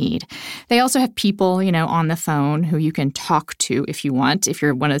in need. They also have people, on the phone who you can talk to if you want, if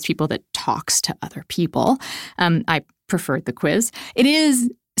you're one of those people that talks to other people. I preferred the quiz. It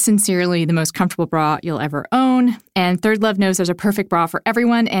is sincerely the most comfortable bra you'll ever own. And Third Love knows there's a perfect bra for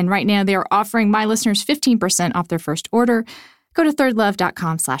everyone. And right now they are offering my listeners 15% off their first order. Go to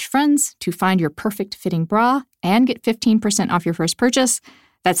thirdlove.com/friends to find your perfect fitting bra and get 15% off your first purchase.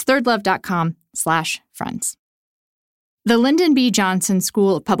 That's thirdlove.com/friends. The Lyndon B. Johnson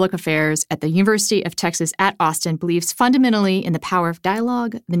School of Public Affairs at the University of Texas at Austin believes fundamentally in the power of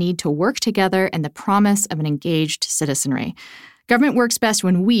dialogue, the need to work together, and the promise of an engaged citizenry. Government works best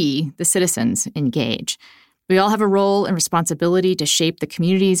when we, the citizens, engage. We all have a role and responsibility to shape the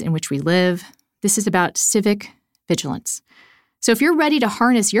communities in which we live. This is about civic vigilance. So if you're ready to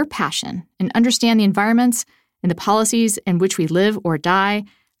harness your passion and understand the environments and the policies in which we live or die,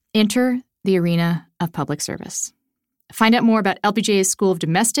 enter the arena of public service. Find out more about LBJ's School of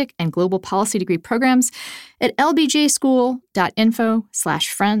Domestic and Global Policy degree programs at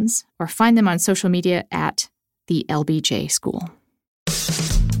lbjschool.info/friends or find them on social media at the LBJ School.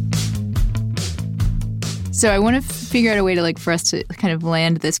 So I want to figure out a way to for us to kind of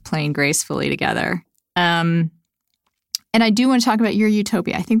land this plane gracefully together. And I do want to talk about your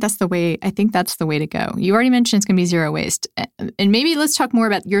utopia. I think that's the way to go. You already mentioned it's going to be zero waste. And maybe let's talk more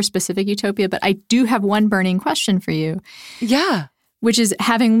about your specific utopia, but I do have one burning question for you. Yeah. Which is,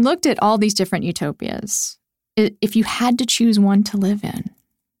 having looked at all these different utopias, if you had to choose one to live in,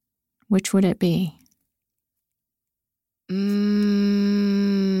 which would it be?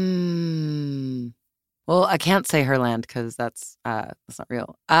 Well, I can't say Herland because that's not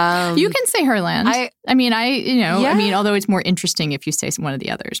real. You can say Herland. Yeah. Although it's more interesting if you say one of the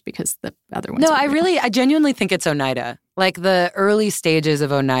others because the other ones. No, I genuinely think it's Oneida. Like the early stages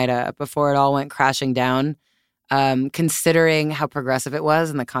of Oneida before it all went crashing down, considering how progressive it was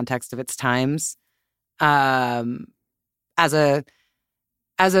in the context of its times. As a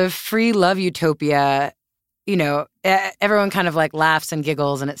free love utopia, everyone kind of like laughs and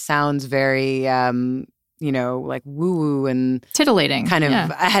giggles, and it sounds very, like woo-woo and titillating, kind of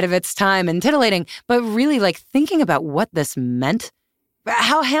ahead of its time and titillating. But really, like thinking about what this meant,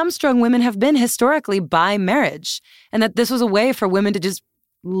 how hamstrung women have been historically by marriage, and that this was a way for women to just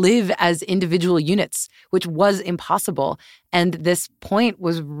live as individual units, which was impossible. And this point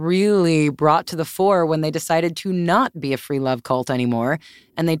was really brought to the fore when they decided to not be a free love cult anymore.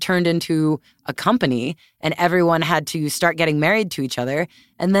 And they turned into a company, and everyone had to start getting married to each other.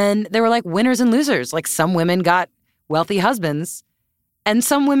 And then there were like winners and losers. Like some women got wealthy husbands, and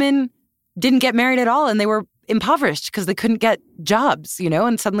some women didn't get married at all, and they were impoverished because they couldn't get jobs,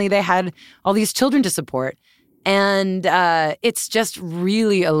 and suddenly they had all these children to support. And it's just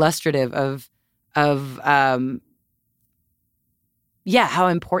really illustrative of how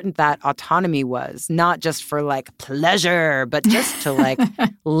important that autonomy was, not just for like pleasure, but just to like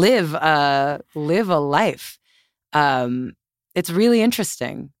live a life. It's really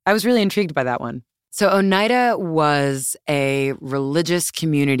interesting. I was really intrigued by that one. So Oneida was a religious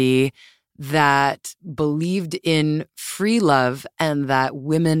community that believed in free love and that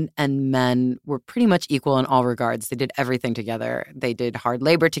women and men were pretty much equal in all regards. They did everything together. They did hard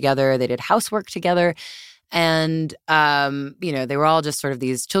labor together. They did housework together. And, they were all just sort of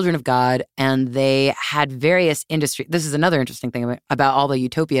these children of God, and they had various industries. This is another interesting thing about all the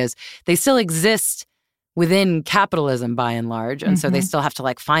utopias. They still exist within capitalism by and large. And so they still have to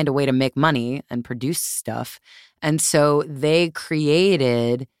like find a way to make money and produce stuff. And so they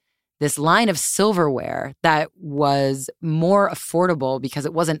created this line of silverware that was more affordable because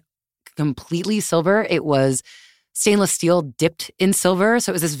it wasn't completely silver. It was stainless steel dipped in silver.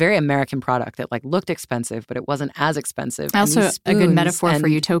 So it was this very American product that like looked expensive, but it wasn't as expensive. Also a good metaphor for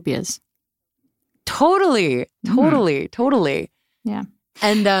utopias. Totally. Yeah.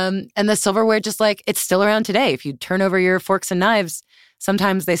 And the silverware, just like it's still around today. If you turn over your forks and knives,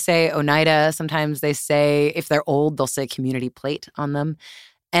 sometimes they say Oneida. Sometimes they say, if they're old, they'll say community plate on them.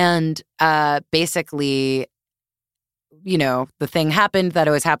 And basically, the thing happened that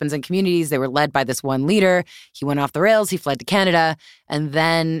always happens in communities. They were led by this one leader. He went off the rails. He fled to Canada. And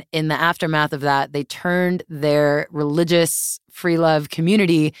then in the aftermath of that, they turned their religious free love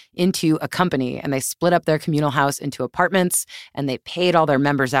community into a company. And they split up their communal house into apartments, and they paid all their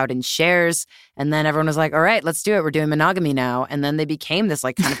members out in shares. And then everyone was like, all right, let's do it. We're doing monogamy now. And then they became this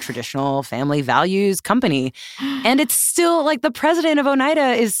like kind of traditional family values company. And it's still like the president of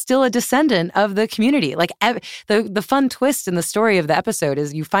Oneida is still a descendant of the community. Like the fun twist in the story of the episode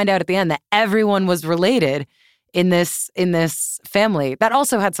is you find out at the end that everyone was related in this family that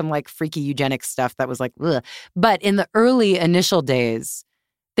also had some like freaky eugenics stuff that was like, ugh. But in the early initial days,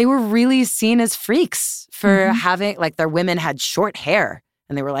 they were really seen as freaks for having like their women had short hair,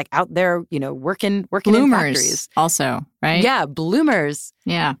 and they were like out there, working bloomers in factories. Also, right? Yeah, bloomers.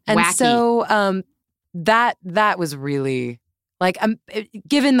 Yeah, and wacky. So that was really like,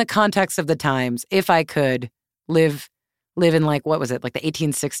 given the context of the times, if I could live in like, what was it, like the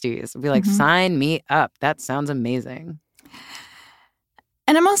 1860s, I'd be like, sign me up. That sounds amazing.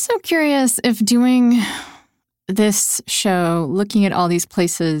 And I'm also curious if doing this show, looking at all these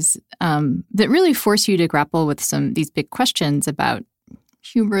places that really force you to grapple with these big questions about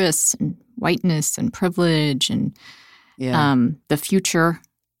hubris and whiteness and privilege and the future,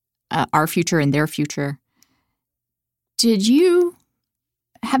 our future and their future. Did you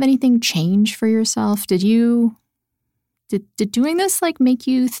have anything change for yourself? Did doing this like make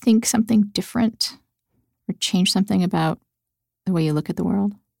you think something different or change something about the way you look at the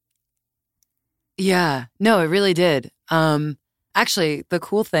world? Yeah, no, it really did. Actually, the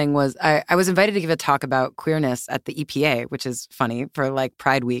cool thing was I was invited to give a talk about queerness at the EPA, which is funny, for like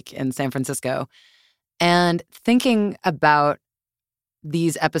Pride Week in San Francisco. And thinking about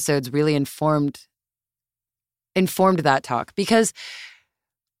these episodes really informed informed that talk, because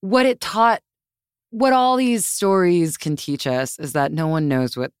what all these stories can teach us is that no one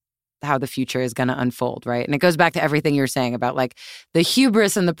knows how the future is going to unfold, right? And it goes back to everything you're saying about like the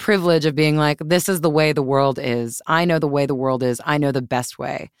hubris and the privilege of being like, this is the way the world is. I know the way the world is. I know the best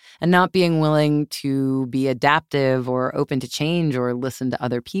way. And not being willing to be adaptive or open to change or listen to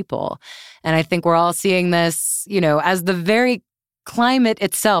other people. And I think we're all seeing this, as the very climate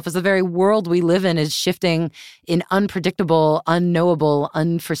itself, as the very world we live in is shifting in unpredictable, unknowable,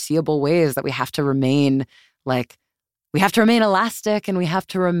 unforeseeable ways, that we have to remain elastic and we have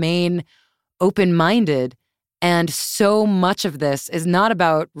to remain open-minded. And so much of this is not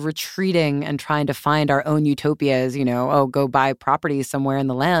about retreating and trying to find our own utopias, go buy property somewhere in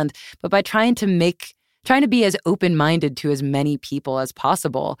the land, but by trying to be as open-minded to as many people as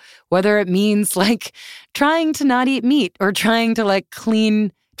possible, whether it means like trying to not eat meat or trying to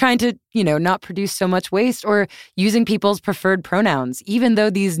not produce so much waste, or using people's preferred pronouns. Even though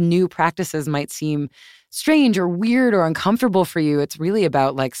these new practices might seem strange or weird or uncomfortable for you, it's really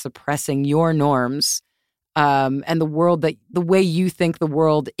about like suppressing your norms and the way you think the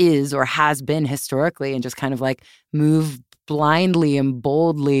world is or has been historically, and just kind of like move blindly and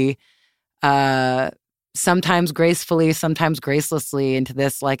boldly, sometimes gracefully, sometimes gracelessly, into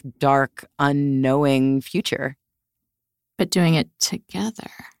this like dark, unknowing future. But doing it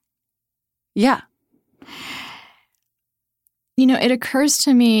together. Yeah. It occurs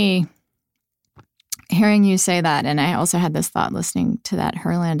to me, hearing you say that, and I also had this thought listening to that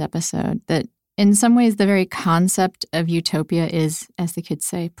Herland episode, that in some ways the very concept of utopia is, as the kids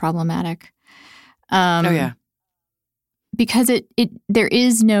say, problematic. Because there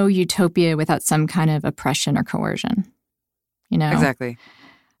is no utopia without some kind of oppression or coercion. Exactly.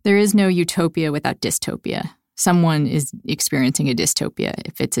 There is no utopia without dystopia. Someone is experiencing a dystopia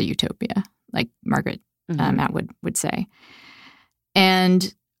if it's a utopia, like Margaret Atwood would say.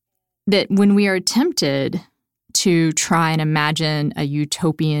 And that when we are tempted to try and imagine a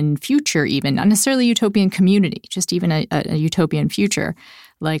utopian future, even not necessarily utopian community, just even a utopian future,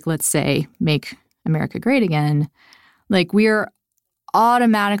 like let's say make America great again, like we are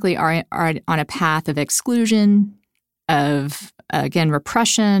automatically are on a path of exclusion, of again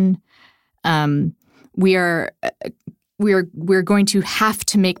repression. We're going to have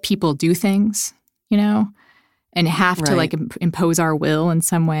to make people do things, and have to like impose our will in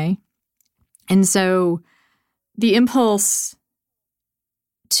some way. And so the impulse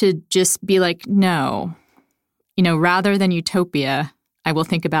to just be like, no, rather than utopia, I will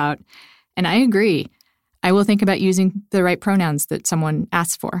think about, and I agree, I will think about using the right pronouns that someone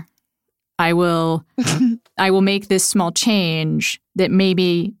asks for. I will make this small change that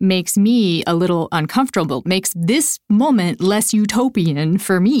maybe makes me a little uncomfortable, makes this moment less utopian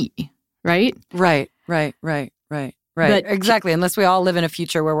for me, right? Right. But exactly. Unless we all live in a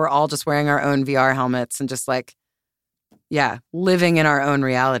future where we're all just wearing our own VR helmets and just like, living in our own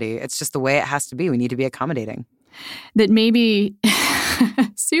reality. It's just the way it has to be. We need to be accommodating. That maybe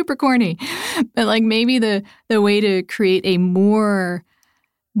super corny, but like maybe the way to create a more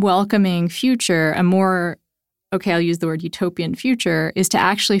welcoming future, a more, okay, I'll use the word utopian future, is to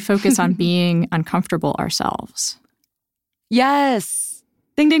actually focus on being uncomfortable ourselves. Yes.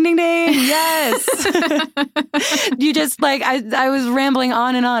 Ding, ding, ding, ding. Yes. You just like, I was rambling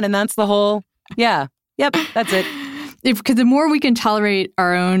on, and that's the whole, yeah. Yep, that's it. Because the more we can tolerate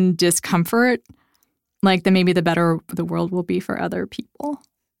our own discomfort, like then maybe the better the world will be for other people.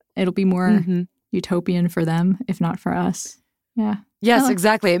 It'll be more utopian for them, if not for us. Yeah. Yes,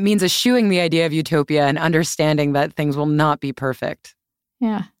 exactly. It means eschewing the idea of utopia and understanding that things will not be perfect.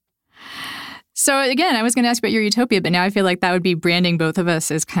 Yeah. So again, I was going to ask about your utopia, but now I feel like that would be branding both of us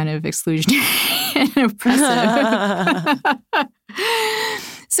as kind of exclusionary and oppressive.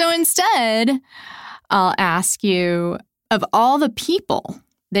 So instead, I'll ask you, of all the people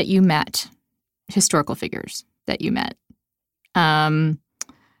that you met, historical figures that you met,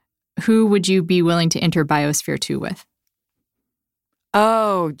 who would you be willing to enter Biosphere 2 with?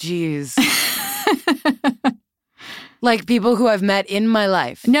 Oh, geez. Like people who I've met in my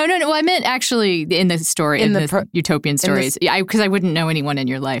life. No. I meant actually in the story, in the utopian stories. Because I wouldn't know anyone in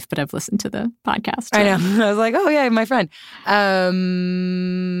your life, but I've listened to the podcast. So. I know. I was like, oh, yeah, my friend.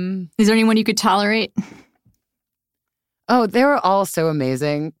 Is there anyone you could tolerate? Oh, they were all so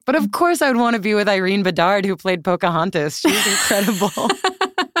amazing. But of course I would want to be with Irene Bedard, who played Pocahontas. She was incredible.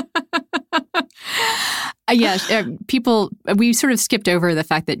 We sort of skipped over the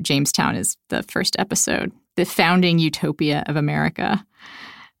fact that Jamestown is the first episode, the founding utopia of America.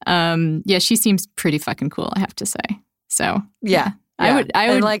 She seems pretty fucking cool, I have to say. So, yeah. I would.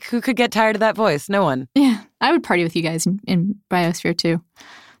 And like, who could get tired of that voice? No one. Yeah, I would party with you guys in Biosphere too.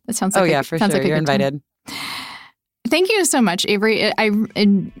 That sounds like for sure. Like you're invited. Thank you so much, Avery.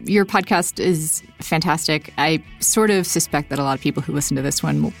 And your podcast is fantastic. I sort of suspect that a lot of people who listen to this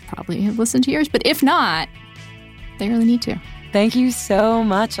one will probably have listened to yours, but if not, they really need to. Thank you so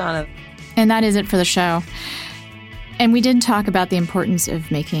much, Anna. And that is it for the show. And we did talk about the importance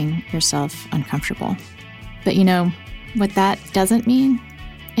of making yourself uncomfortable. But you know what that doesn't mean?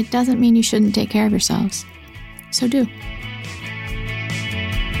 It doesn't mean you shouldn't take care of yourselves. So do.